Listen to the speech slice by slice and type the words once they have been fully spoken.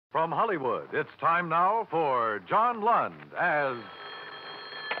From Hollywood, it's time now for John Lund as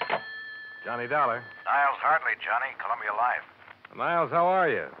Johnny Dollar. Niles Hartley, Johnny, Columbia Life. Niles, how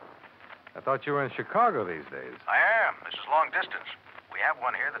are you? I thought you were in Chicago these days. I am. This is long distance. We have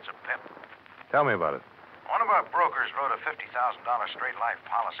one here that's a pip. Tell me about it. One of our brokers wrote a $50,000 straight life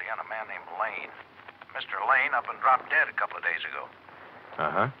policy on a man named Lane. Mr. Lane up and dropped dead a couple of days ago.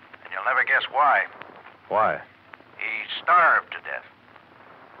 Uh-huh. And you'll never guess why. Why? He starved to death.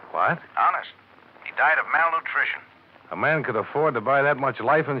 What? Honest. He died of malnutrition. A man could afford to buy that much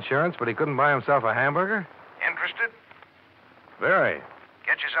life insurance, but he couldn't buy himself a hamburger? Interested? Very.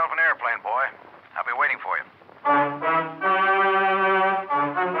 Get yourself an airplane, boy. I'll be waiting for you.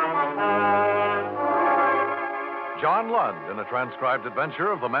 John Lund in a transcribed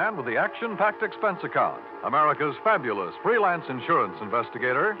adventure of the man with the action-packed expense account. America's fabulous freelance insurance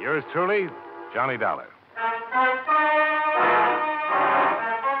investigator. Yours truly, Johnny Dollar.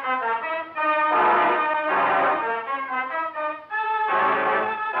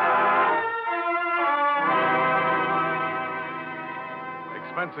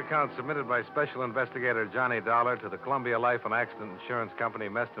 Expense account submitted by Special Investigator Johnny Dollar to the Columbia Life and Accident Insurance Company,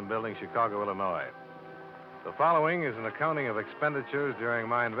 Meston Building, Chicago, Illinois. The following is an accounting of expenditures during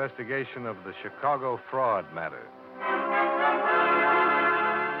my investigation of the Chicago fraud matter.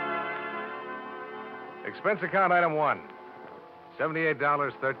 Expense account item 1,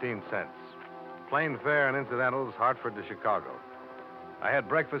 $78.13. Plane fare and incidentals, Hartford to Chicago. I had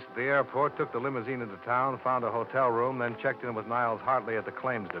breakfast at the airport, took the limousine into town, found a hotel room, then checked in with Niles Hartley at the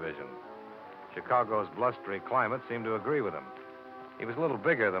claims division. Chicago's blustery climate seemed to agree with him. He was a little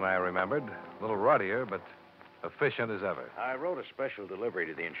bigger than I remembered, a little ruddier, but efficient as ever. I wrote a special delivery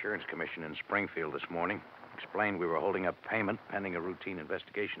to the Insurance Commission in Springfield this morning. Explained we were holding up payment pending a routine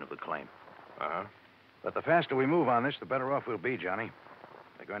investigation of the claim. Uh-huh. But the faster we move on this, the better off we'll be, Johnny.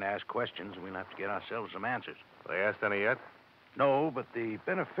 They're going to ask questions, and we'll have to get ourselves some answers. They asked any yet? No, but the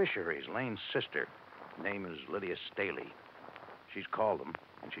beneficiary is Lane's sister. Her name is Lydia Staley. She's called them,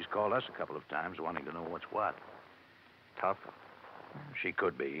 and she's called us a couple of times wanting to know what's what. Tough? She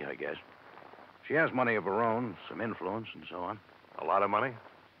could be, I guess. She has money of her own, some influence, and so on. A lot of money?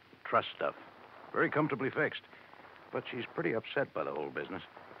 Trust stuff. Very comfortably fixed. But she's pretty upset by the whole business.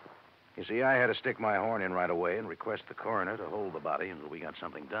 You see, I had to stick my horn in right away and request the coroner to hold the body until we got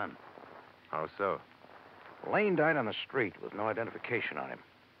something done. How so? Lane died on the street with no identification on him.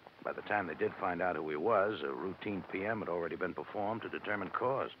 By the time they did find out who he was, a routine PM had already been performed to determine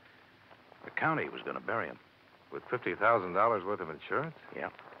cause. The county was going to bury him. With $50,000 worth of insurance? Yeah.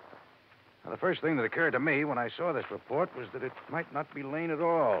 Now, the first thing that occurred to me when I saw this report was that it might not be Lane at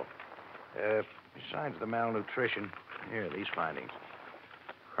all. Besides the malnutrition, here are these findings.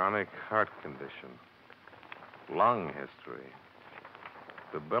 Chronic heart condition. Lung history.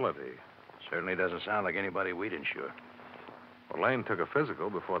 Debility. Certainly doesn't sound like anybody we'd insure. Well, Lane took a physical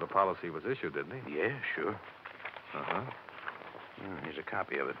before the policy was issued, didn't he? Yeah, sure. Uh-huh. Here's a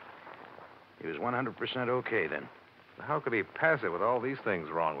copy of it. He was 100% okay then. How could he pass it with all these things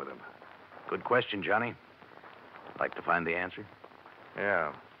wrong with him? Good question, Johnny. Like to find the answer?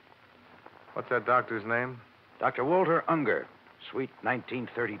 Yeah. What's that doctor's name? Dr. Walter Unger, Suite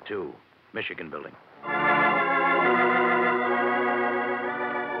 1932, Michigan Building.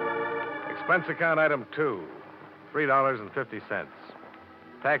 Expense account item 2, $3.50.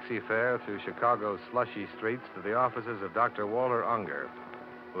 Taxi fare through Chicago's slushy streets to the offices of Dr. Walter Unger,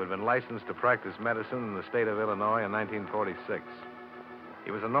 who had been licensed to practice medicine in the state of Illinois in 1946.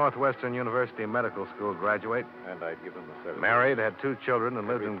 He was a Northwestern University Medical School graduate. And I'd give him the service. Married, had 2 children, and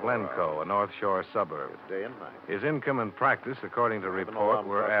lived in Glencoe, a North Shore suburb. Day and night. His income and practice, according to report,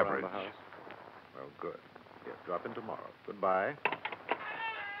 were average. Oh, good. Yes, drop in tomorrow. Goodbye.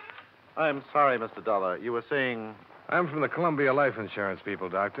 I'm sorry, Mr. Dollar. You were saying... I'm from the Columbia Life Insurance people,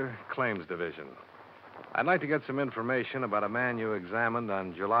 Doctor. Claims Division. I'd like to get some information about a man you examined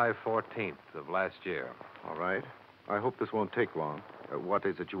on July 14th of last year. All right. I hope this won't take long. What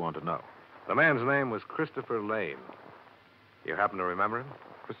is it you want to know? The man's name was Christopher Lane. You happen to remember him?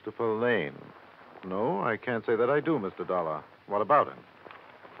 Christopher Lane. No, I can't say that I do, Mr. Dollar. What about him?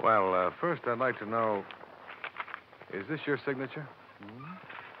 Well, first I'd like to know, is this your signature?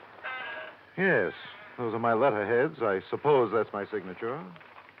 Yes. Those are my letterheads. I suppose that's my signature.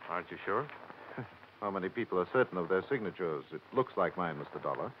 Aren't you sure? How many people are certain of their signatures? It looks like mine, Mr.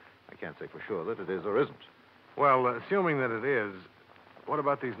 Dollar. I can't say for sure that it is or isn't. Well, assuming that it is, what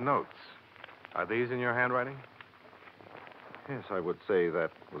about these notes? Are these in your handwriting? Yes, I would say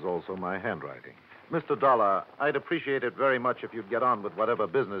that was also my handwriting. Mr. Dollar, I'd appreciate it very much if you'd get on with whatever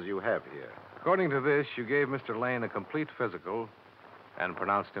business you have here. According to this, you gave Mr. Lane a complete physical and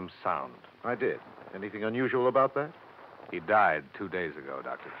pronounced him sound. I did. Anything unusual about that? He died 2 days ago,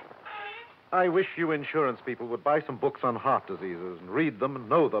 Doctor. I wish you insurance people would buy some books on heart diseases and read them and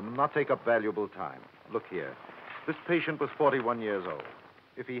know them, and not take up valuable time. Look here. This patient was 41 years old.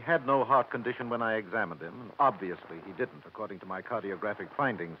 If he had no heart condition when I examined him, and obviously he didn't, according to my cardiographic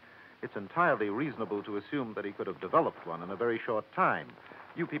findings, it's entirely reasonable to assume that he could have developed one in a very short time.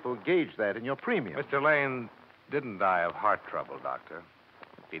 You people gauge that in your premium. Mr. Lane didn't die of heart trouble, Doctor.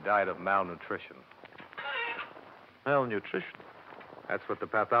 He died of malnutrition. Malnutrition? That's what the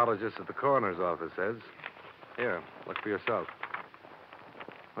pathologist at the coroner's office says. Here, look for yourself.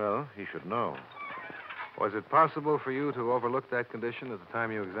 Well, he should know. Was it possible for you to overlook that condition at the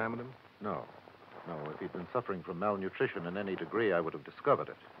time you examined him? No. No, if he'd been suffering from malnutrition in any degree, I would have discovered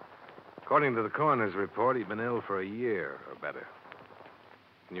it. According to the coroner's report, he'd been ill for a year or better.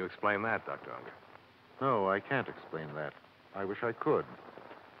 Can you explain that, Dr. Unger? No, I can't explain that. I wish I could.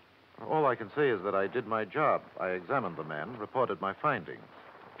 All I can say is that I did my job. I examined the man, reported my findings.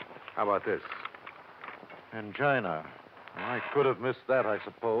 How about this? Angina. Well, I could have missed that, I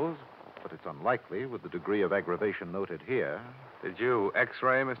suppose, but it's unlikely with the degree of aggravation noted here. Did you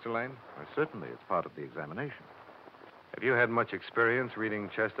x-ray, Mr. Lane? Well, certainly, it's part of the examination. Have you had much experience reading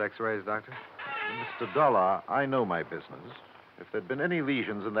chest x-rays, Doctor? Mr. Dollar, I know my business. If there'd been any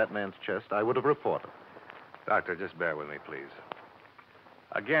lesions in that man's chest, I would have reported. Doctor, just bear with me, please.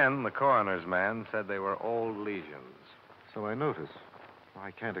 Again, the coroner's man said they were old lesions. So I notice.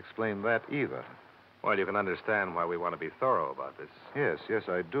 I can't explain that either. Well, you can understand why we want to be thorough about this. Yes,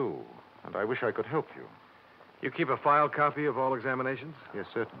 I do. And I wish I could help you. You keep a file copy of all examinations? Yes,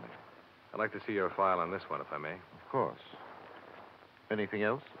 certainly. I'd like to see your file on this one, if I may. Of course. Anything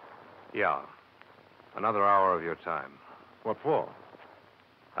else? Yeah. Another hour of your time. What for?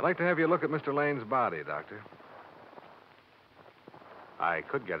 I'd like to have you look at Mr. Lane's body, Doctor. I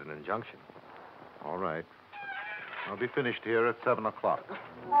could get an injunction. All right. I'll be finished here at 7 o'clock.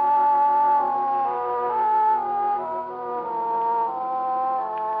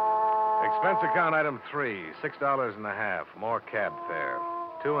 Expense account item 3, $6.50, more cab fare.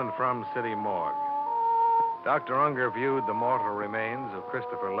 To and from City Morgue. Dr. Unger viewed the mortal remains of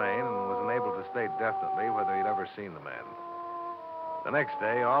Christopher Lane and was unable to state definitely whether he'd ever seen the man. The next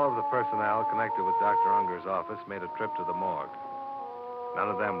day, all of the personnel connected with Dr. Unger's office made a trip to the morgue. None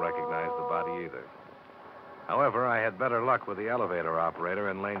of them recognized the body either. However, I had better luck with the elevator operator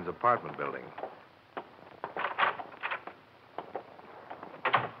in Lane's apartment building.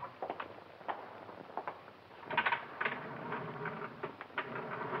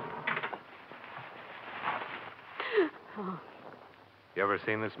 Oh. You ever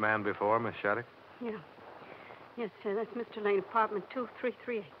seen this man before, Miss Shattuck? Yeah. Yes, sir. That's Mr. Lane, apartment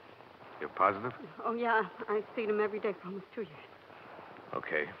 2338. You're positive? Oh, yeah. I've seen him every day for almost 2 years.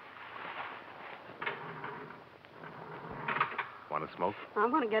 Okay. Want to smoke? I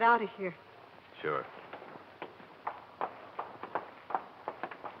want to get out of here. Sure.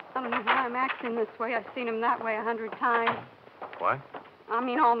 I don't know why I'm acting this way. I've seen him that way 100 times. What? I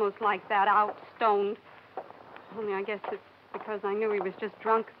mean, almost like that, out, stoned. Only I guess it's because I knew he was just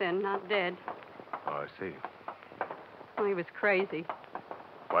drunk then, not dead. Oh, I see. Well, he was crazy.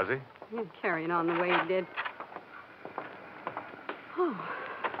 Was he? Yeah, carrying on the way he did. Oh,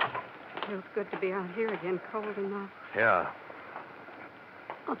 feels good to be out here again, cold enough. Yeah.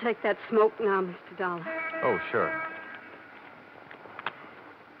 I'll take that smoke now, Mr. Dollar. Oh, sure.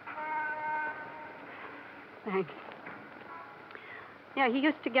 Thanks. Yeah, he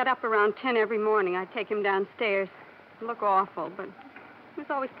used to get up around 10 every morning. I'd take him downstairs. He'd look awful, but he was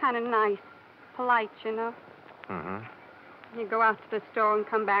always kind of nice, polite, you know. Mm-hmm. He'd go out to the store and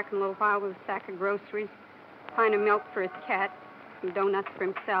come back in a little while with a sack of groceries, a pint of milk for his cat, some donuts for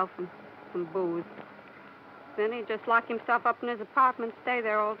himself, and some booze. Then he'd just lock himself up in his apartment, stay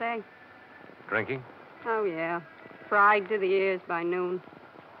there all day. Drinking? Oh, yeah. Fried to the ears by noon.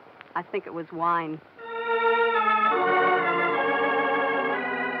 I think it was wine.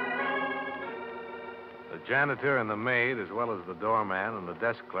 The janitor and the maid, as well as the doorman and the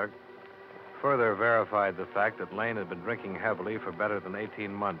desk clerk, further verified the fact that Lane had been drinking heavily for better than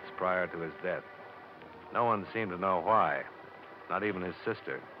 18 months prior to his death. No one seemed to know why, not even his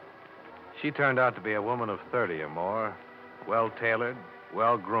sister. She turned out to be a woman of 30 or more, well-tailored,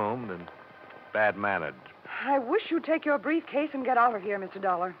 well-groomed, and bad-mannered. I wish you'd take your briefcase and get out of here, Mr.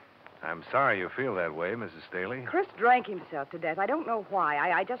 Dollar. I'm sorry you feel that way, Mrs. Staley. Chris drank himself to death. I don't know why.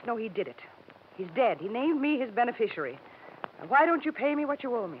 I just know he did it. He's dead. He named me his beneficiary. Now, why don't you pay me what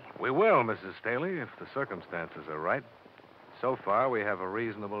you owe me? We will, Mrs. Staley, if the circumstances are right. So far, we have a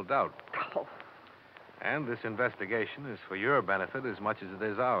reasonable doubt. Oh, And this investigation is for your benefit as much as it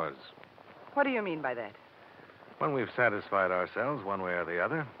is ours. What do you mean by that? When we've satisfied ourselves one way or the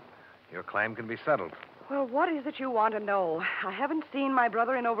other, your claim can be settled. Well, what is it you want to know? I haven't seen my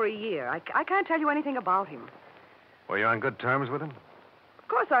brother in over a year. I can't tell you anything about him. Were you on good terms with him? Of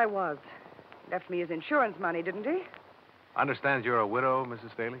course I was. Left me his insurance money, didn't he? Understand you're a widow,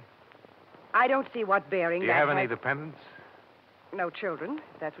 Mrs. Staley? I don't see what bearing Do you that have any has- dependents? No children,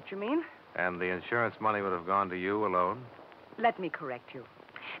 if that's what you mean. And the insurance money would have gone to you alone? Let me correct you.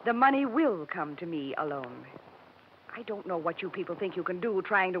 The money will come to me alone. I don't know what you people think you can do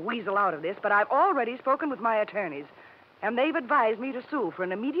trying to weasel out of this, but I've already spoken with my attorneys, and they've advised me to sue for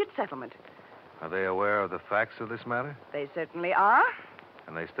an immediate settlement. Are they aware of the facts of this matter? They certainly are.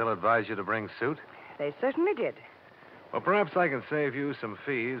 And they still advise you to bring suit? They certainly did. Well, perhaps I can save you some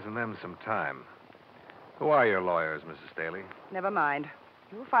fees and them some time. Who are your lawyers, Mrs. Staley? Never mind.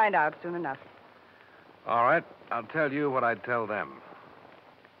 You'll find out soon enough. All right. I'll tell you what I'd tell them.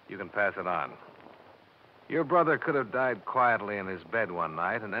 You can pass it on. Your brother could have died quietly in his bed one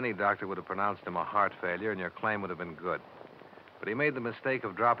night, and any doctor would have pronounced him a heart failure, and your claim would have been good. But he made the mistake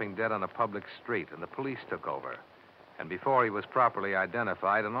of dropping dead on a public street, and the police took over. And before he was properly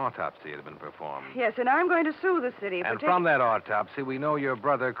identified, an autopsy had been performed. Yes, and I'm going to sue the city for And from that autopsy, we know your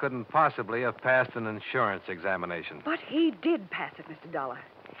brother couldn't possibly have passed an insurance examination. But he did pass it, Mr. Dollar.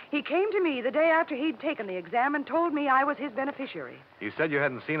 He came to me the day after he'd taken the exam and told me I was his beneficiary. You said you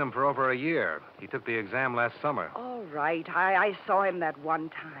hadn't seen him for over a year. He took the exam last summer. All right. I saw him that one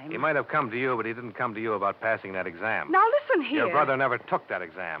time. He might have come to you, but he didn't come to you about passing that exam. Now, listen here. Your brother never took that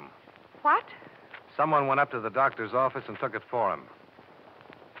exam. What? Someone went up to the doctor's office and took it for him.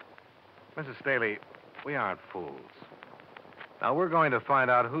 Mrs. Staley, we aren't fools. Now, we're going to find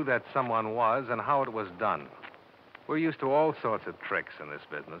out who that someone was and how it was done. We're used to all sorts of tricks in this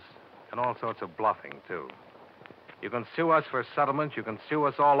business, and all sorts of bluffing, too. You can sue us for settlement. You can sue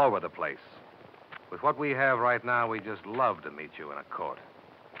us all over the place. With what we have right now, we just love to meet you in a court.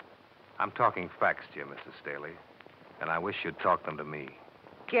 I'm talking facts to you, Mrs. Staley, and I wish you'd talk them to me.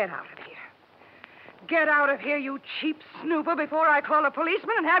 Get out of here. Get out of here, you cheap snooper, before I call a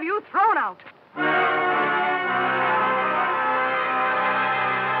policeman and have you thrown out.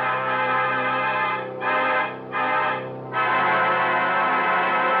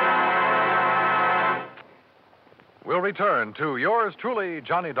 We'll return to yours truly,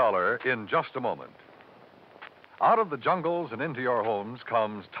 Johnny Dollar, in just a moment. Out of the jungles and into your homes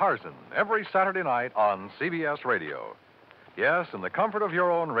comes Tarzan every Saturday night on CBS Radio. Yes, in the comfort of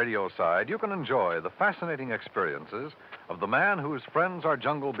your own radio side, you can enjoy the fascinating experiences of the man whose friends are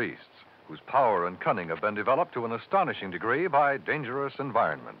jungle beasts, whose power and cunning have been developed to an astonishing degree by dangerous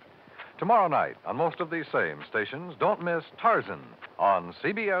environment. Tomorrow night, on most of these same stations, don't miss Tarzan on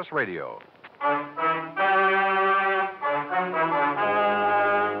CBS Radio.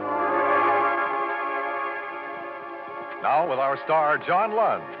 Now, with our star, John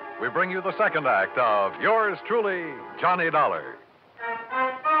Lund, we bring you the second act of yours truly, Johnny Dollar.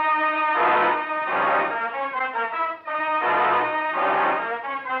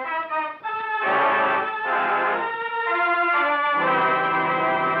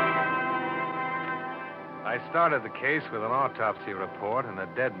 I started the case with an autopsy report and a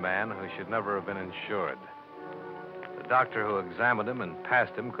dead man who should never have been insured. The doctor who examined him and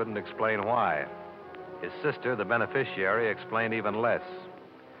passed him couldn't explain why. His sister, the beneficiary, explained even less.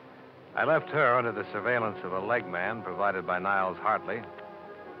 I left her under the surveillance of a leg man provided by Niles Hartley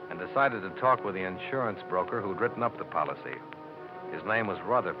and decided to talk with the insurance broker who'd written up the policy. His name was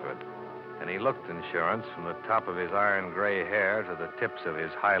Rutherford, and he looked insurance from the top of his iron gray hair to the tips of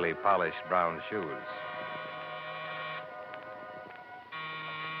his highly polished brown shoes.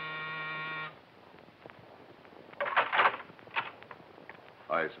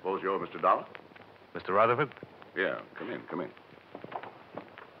 I suppose you're Mr. Dollar? Mr. Rutherford? Yeah, come in.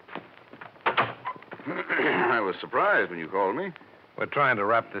 I was surprised when you called me. We're trying to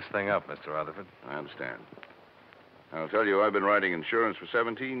wrap this thing up, Mr. Rutherford. I understand. I'll tell you, I've been writing insurance for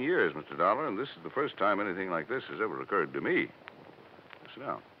 17 years, Mr. Dollar, and this is the first time anything like this has ever occurred to me. Sit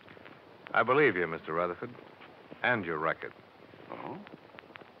down. I believe you, Mr. Rutherford, and your record. Oh?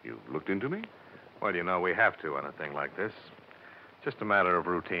 You've looked into me? Well, you know, we have to on a thing like this. Just a matter of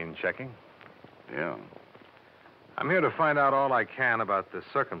routine checking. Yeah. I'm here to find out all I can about the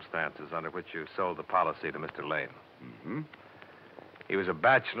circumstances under which you sold the policy to Mr. Lane. Mm-hmm. He was a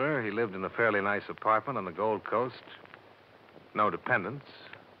bachelor. He lived in a fairly nice apartment on the Gold Coast. No dependents.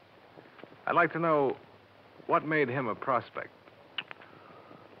 I'd like to know what made him a prospect.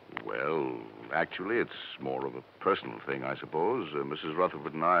 Well, actually, it's more of a personal thing, I suppose. Mrs.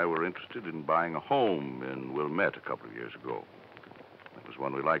 Rutherford and I were interested in buying a home in Wilmette a couple of years ago. It was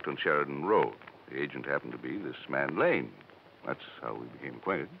one we liked on Sheridan Road. The agent happened to be this man, Lane. That's how we became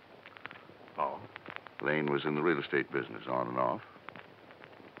acquainted. Oh? Lane was in the real estate business, on and off.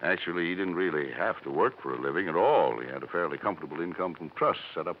 Actually, he didn't really have to work for a living at all. He had a fairly comfortable income from trusts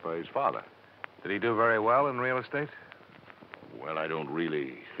set up by his father. Did he do very well in real estate? Well, I don't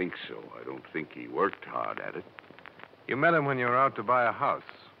really think so. I don't think he worked hard at it. You met him when you were out to buy a house.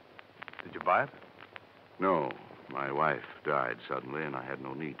 Did you buy it? No. My wife died suddenly, and I had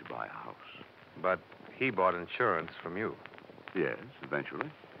no need to buy a house. But he bought insurance from you. Yes,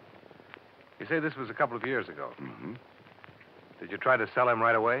 eventually. You say this was a couple of years ago. Mm-hmm. Did you try to sell him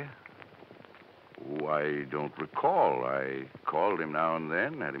right away? Oh, I don't recall. I called him now and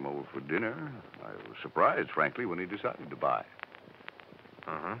then, had him over for dinner. I was surprised, frankly, when he decided to buy.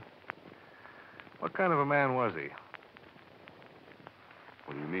 Uh-huh. What kind of a man was he?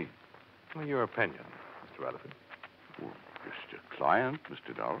 What do you mean? Well, your opinion, Mr. Rutherford. Well, just a client,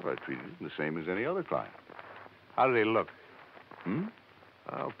 Mr. Dollar. I treated him the same as any other client. How did he look? Hmm?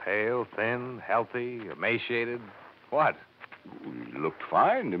 Oh, pale, thin, healthy, emaciated. What? He looked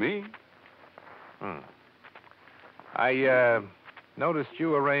fine to me. I noticed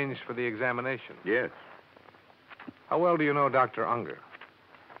you arranged for the examination. Yes. How well do you know Dr. Unger?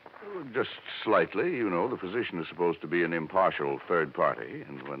 Just slightly. You know, the physician is supposed to be an impartial third party,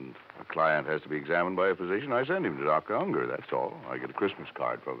 and when a client has to be examined by a physician, I send him to Dr. Unger, that's all. I get a Christmas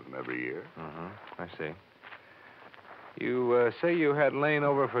card from him every year. I see. You say you had Lane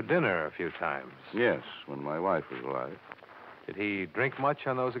over for dinner a few times. Yes, when my wife was alive. Did he drink much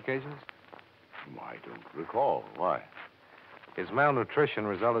on those occasions? I don't recall. Why? His malnutrition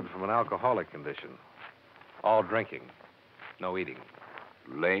resulted from an alcoholic condition. All drinking, no eating.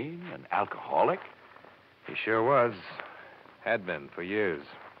 Lane, an alcoholic? He sure was. Had been for years.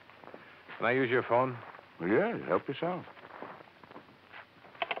 Can I use your phone? Well, yeah, help yourself.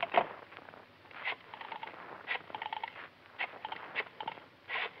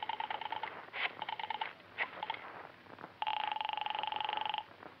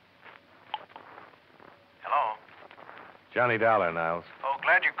 Hello? Johnny Dollar, Niles. Oh,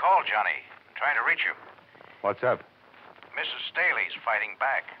 glad you called, Johnny. I'm trying to reach you. What's up? Mrs. Staley's fighting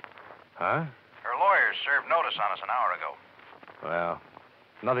back. Huh? Her lawyers served notice on us an hour ago. Well,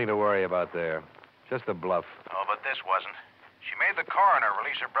 nothing to worry about there. Just a bluff. Oh, but this wasn't. She made the coroner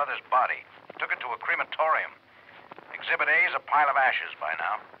release her brother's body. Took it to a crematorium. Exhibit A is a pile of ashes by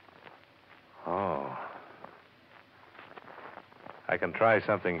now. Oh. I can try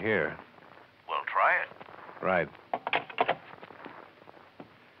something here. Well, try it. Right.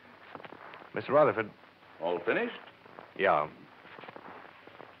 Mr. Rutherford. All finished? Yeah.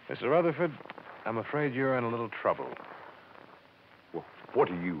 Mr. Rutherford, I'm afraid you're in a little trouble. Well, what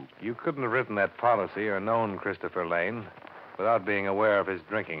are you? You couldn't have written that policy or known Christopher Lane without being aware of his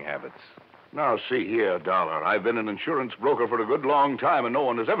drinking habits. Now, see here, Dollar. I've been an insurance broker for a good long time, and no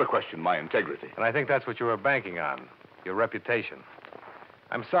one has ever questioned my integrity. And I think that's what you were banking on, your reputation.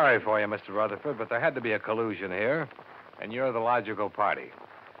 I'm sorry for you, Mr. Rutherford, but there had to be a collusion here, and you're the logical party.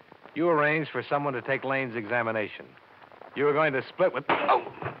 You arranged for someone to take Lane's examination. You were going to split with... Oh!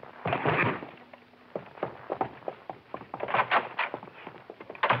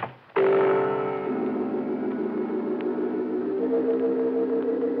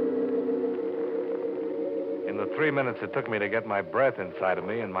 In the 3 minutes it took me to get my breath inside of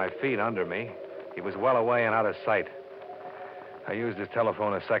me and my feet under me, he was well away and out of sight. I used his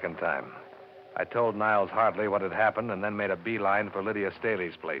telephone a second time. I told Niles Hartley what had happened and then made a beeline for Lydia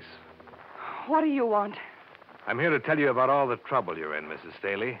Staley's place. What do you want? I'm here to tell you about all the trouble you're in, Mrs.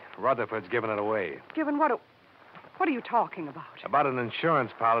 Staley. Rutherford's given it away. Given what? What are you talking about? About an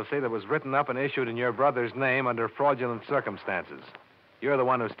insurance policy that was written up and issued in your brother's name under fraudulent circumstances. You're the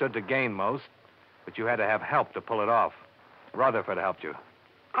one who stood to gain most, but you had to have help to pull it off. Rutherford helped you.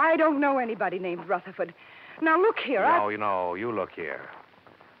 I don't know anybody named Rutherford. Now, look here, No, you look here.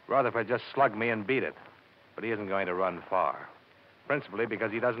 Rutherford just slugged me and beat it, but he isn't going to run far. Principally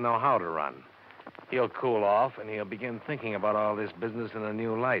because he doesn't know how to run. He'll cool off, and he'll begin thinking about all this business in a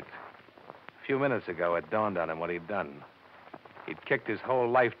new light. A few minutes ago, it dawned on him what he'd done. He'd kicked his whole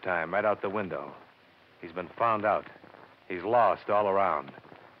lifetime right out the window. He's been found out. He's lost all around.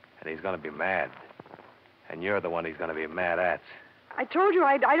 And he's going to be mad. And you're the one he's going to be mad at. I told you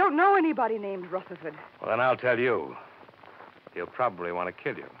I don't know anybody named Rutherford. Well, then I'll tell you. He'll probably want to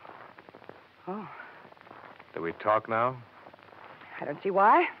kill you. Oh. Do we talk now? I don't see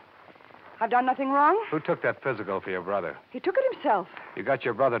why. I've done nothing wrong. Who took that physical for your brother? He took it himself. You got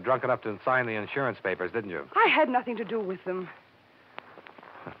your brother drunk enough to sign the insurance papers, didn't you? I had nothing to do with them.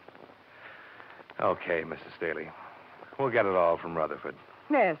 Okay, Mrs. Staley. We'll get it all from Rutherford.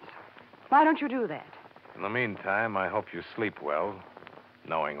 Yes. Why don't you do that? In the meantime, I hope you sleep well,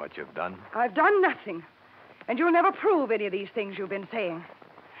 knowing what you've done. I've done nothing. And you'll never prove any of these things you've been saying.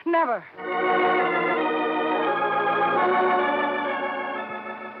 Never.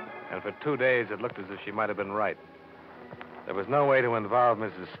 And for 2 days, it looked as if she might have been right. There was no way to involve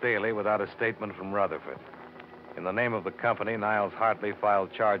Mrs. Staley without a statement from Rutherford. In the name of the company, Niles Hartley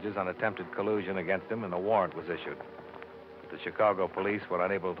filed charges on attempted collusion against him, and a warrant was issued. The Chicago police were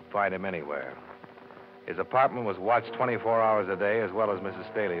unable to find him anywhere. His apartment was watched 24 hours a day, as well as Mrs.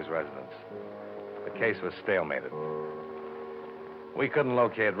 Staley's residence. The case was stalemated. We couldn't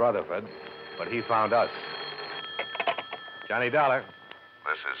locate Rutherford, but he found us. Johnny Dollar,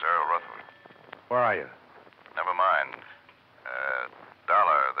 This is Earl Rutherford. where are you? Never mind.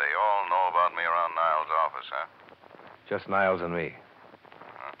 Dollar, they all know about me around Niles' office, huh? Just Niles and me.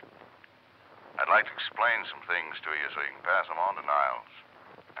 I'd like to explain some things to you so you can pass them on to Niles.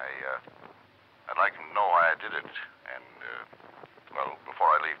 I'd like him to know why I did it, and,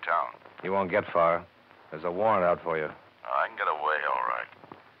 before I leave town. You won't get far. There's a warrant out for you. I can get away, all right.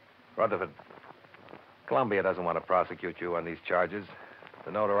 Rutherford, Columbia doesn't want to prosecute you on these charges.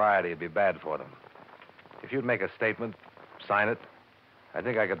 The notoriety would be bad for them. If you'd make a statement, sign it, I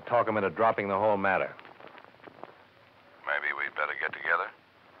think I could talk them into dropping the whole matter. Maybe we'd better get together.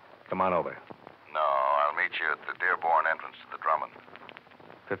 Come on over. No, I'll meet you at the Dearborn entrance to the Drummond.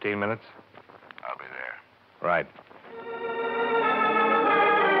 15 minutes? I'll be there. Right.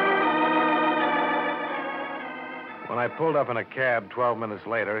 When I pulled up in a cab 12 minutes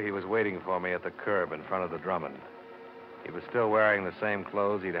later, he was waiting for me at the curb in front of the Drummond. He was still wearing the same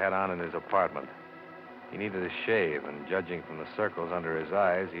clothes he'd had on in his apartment. He needed a shave, and judging from the circles under his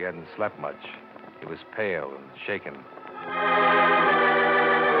eyes, he hadn't slept much. He was pale and shaken.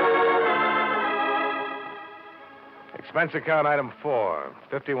 Expense account item 4,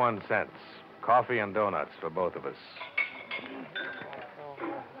 51 cents. Coffee and donuts for both of us.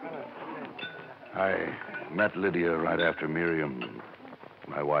 I met Lydia right after Miriam,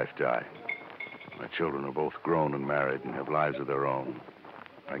 my wife, died. My children are both grown and married and have lives of their own.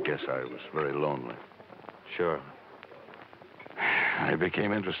 I guess I was very lonely. Sure. I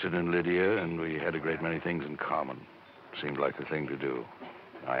became interested in Lydia, and we had a great many things in common. Seemed like the thing to do.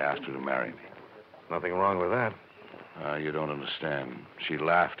 I asked her to marry me. Nothing wrong with that. You don't understand. She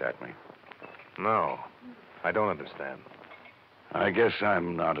laughed at me. No, I don't understand. I guess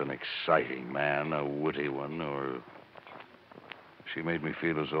I'm not an exciting man, a witty one, or... She made me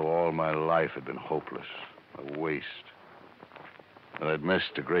feel as though all my life had been hopeless, a waste. That I'd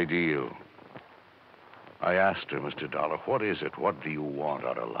missed a great deal. I asked her, Mr. Dollar, what is it? What do you want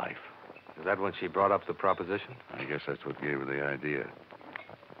out of life? Is that when she brought up the proposition? I guess that's what gave her the idea.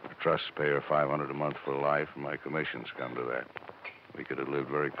 The trusts pay her $500 a month for life, and my commissions come to that. We could have lived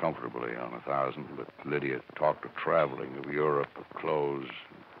very comfortably on $1,000, but Lydia talked of traveling, of Europe, of clothes.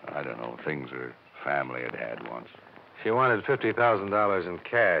 I don't know, things her family had had once. She wanted $50,000 in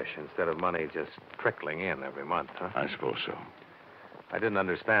cash instead of money just trickling in every month, huh? I suppose so. I didn't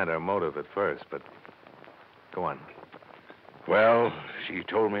understand her motive at first, but go on. Well, she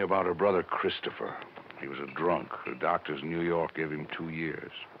told me about her brother Christopher. He was a drunk. The doctors in New York gave him 2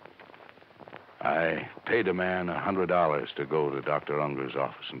 years. I paid a man $100 to go to Dr. Unger's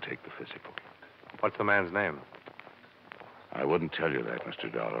office and take the physical. What's the man's name? I wouldn't tell you that, Mr.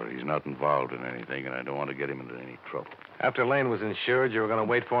 Dollar. He's not involved in anything, and I don't want to get him into any trouble. After Lane was insured, you were going to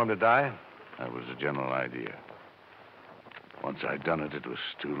wait for him to die? That was the general idea. Once I'd done it, it was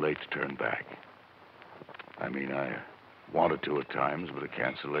too late to turn back. I mean, I wanted to at times, but a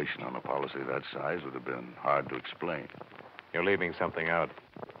cancellation on a policy that size would have been hard to explain. You're leaving something out.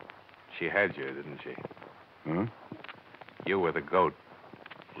 She had you, didn't she? Hmm? You were the goat.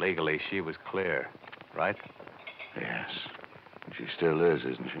 Legally, she was clear, right? Yes. She still is,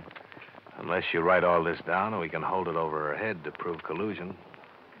 isn't she? Unless you write all this down, and we can hold it over her head to prove collusion.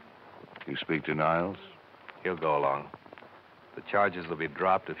 You speak to Niles? He'll go along. The charges will be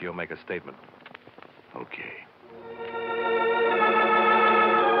dropped if you'll make a statement. Okay.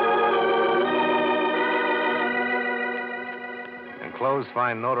 Enclosed,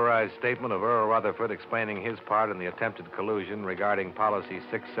 find notarized statement of Earl Rutherford explaining his part in the attempted collusion regarding policy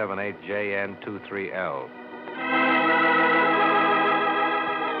 678JN23L.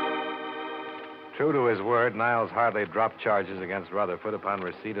 True to his word, Niles Hartley dropped charges against Rutherford upon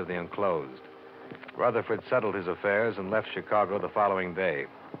receipt of the enclosed. Rutherford settled his affairs and left Chicago the following day.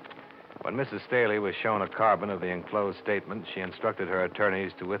 When Mrs. Staley was shown a carbon of the enclosed statement, she instructed her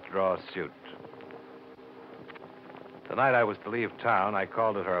attorneys to withdraw suit. The night I was to leave town, I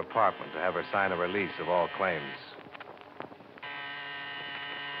called at her apartment to have her sign a release of all claims.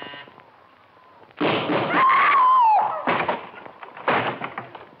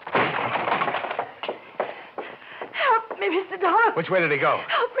 Help me, Mr. Dollar. Which way did he go?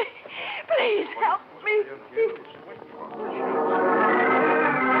 Help me. Please help me.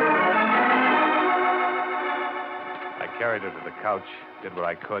 I carried her to the couch, did what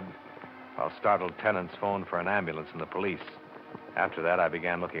I could, while startled tenants phoned for an ambulance and the police. After that, I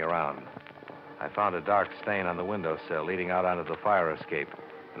began looking around. I found a dark stain on the windowsill leading out onto the fire escape,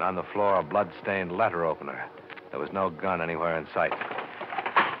 and on the floor, a blood-stained letter opener. There was no gun anywhere in sight.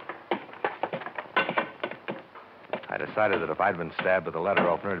 I decided that if I'd been stabbed with a letter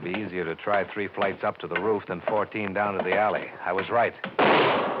opener, it'd be easier to try 3 flights up to the roof than 14 down to the alley. I was right.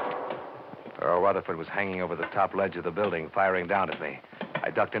 Earl Rutherford was hanging over the top ledge of the building, firing down at me. I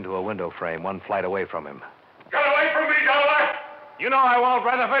ducked into a window frame, 1 flight away from him. Get away from me, Dollar! You know I won't,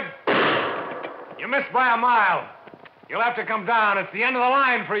 Rutherford. You missed by a mile. You'll have to come down. It's the end of the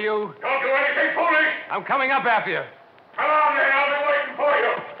line for you. Don't do anything foolish! I'm coming up after you. Come on, then. I'll be waiting for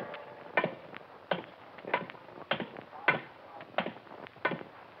you.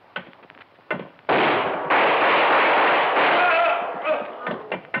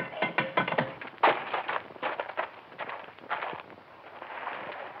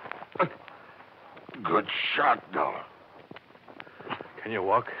 Good shot, Dollar. Can you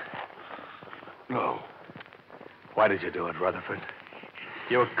walk? No. Why did you do it, Rutherford?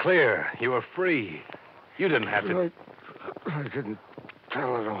 You were clear. You were free. You didn't have to. I didn't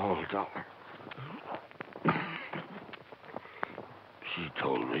tell it all, Dollar. She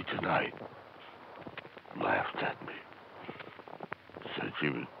told me tonight. Laughed at me. Said she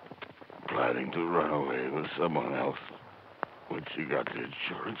was planning to run away with someone else when she got the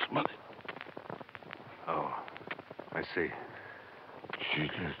insurance money. Oh, I see. She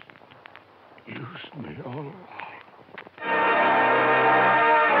just used me all along.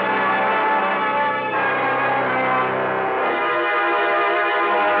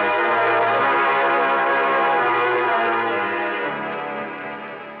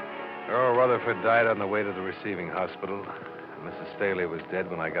 Earl Rutherford died on the way to the receiving hospital. Mrs. Staley was dead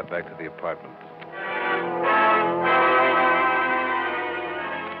when I got back to the apartment.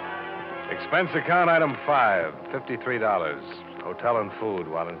 Expense account item 5, $53. Hotel and food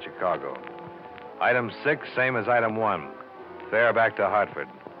while in Chicago. Item 6, same as item 1. Fare back to Hartford.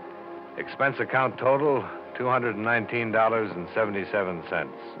 Expense account total, $219.77.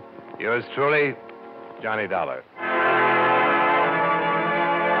 Yours truly, Johnny Dollar.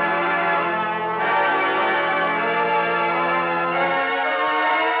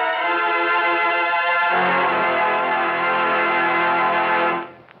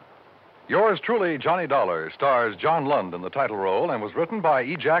 Yours truly, Johnny Dollar, stars John Lund in the title role and was written by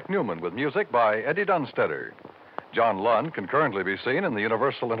E. Jack Newman with music by Eddie Dunstetter. John Lund can currently be seen in the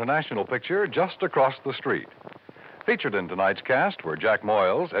Universal International picture Just Across the Street. Featured in tonight's cast were Jack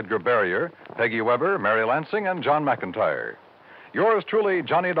Moyles, Edgar Barrier, Peggy Weber, Mary Lansing, and John McIntyre. Yours truly,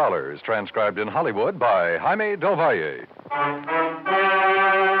 Johnny Dollar, is transcribed in Hollywood by Jaime Del Valle.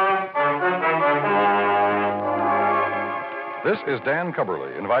 This is Dan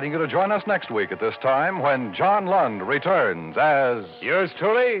Cubberly, inviting you to join us next week at this time when John Lund returns as... Yours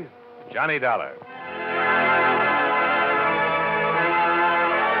truly, Johnny Dollar.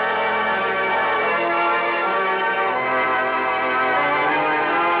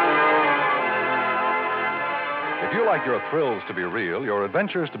 If you like your thrills to be real, your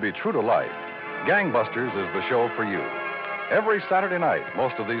adventures to be true to life, Gangbusters is the show for you. Every Saturday night,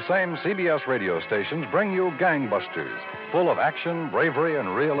 most of these same CBS radio stations bring you Gangbusters, full of action, bravery,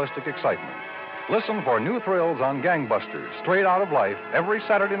 and realistic excitement. Listen for new thrills on Gangbusters, straight out of life, every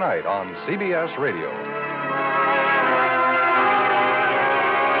Saturday night on CBS Radio.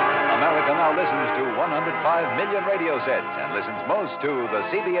 America now listens to 105 million radio sets and listens most to the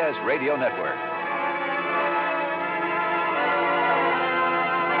CBS Radio Network.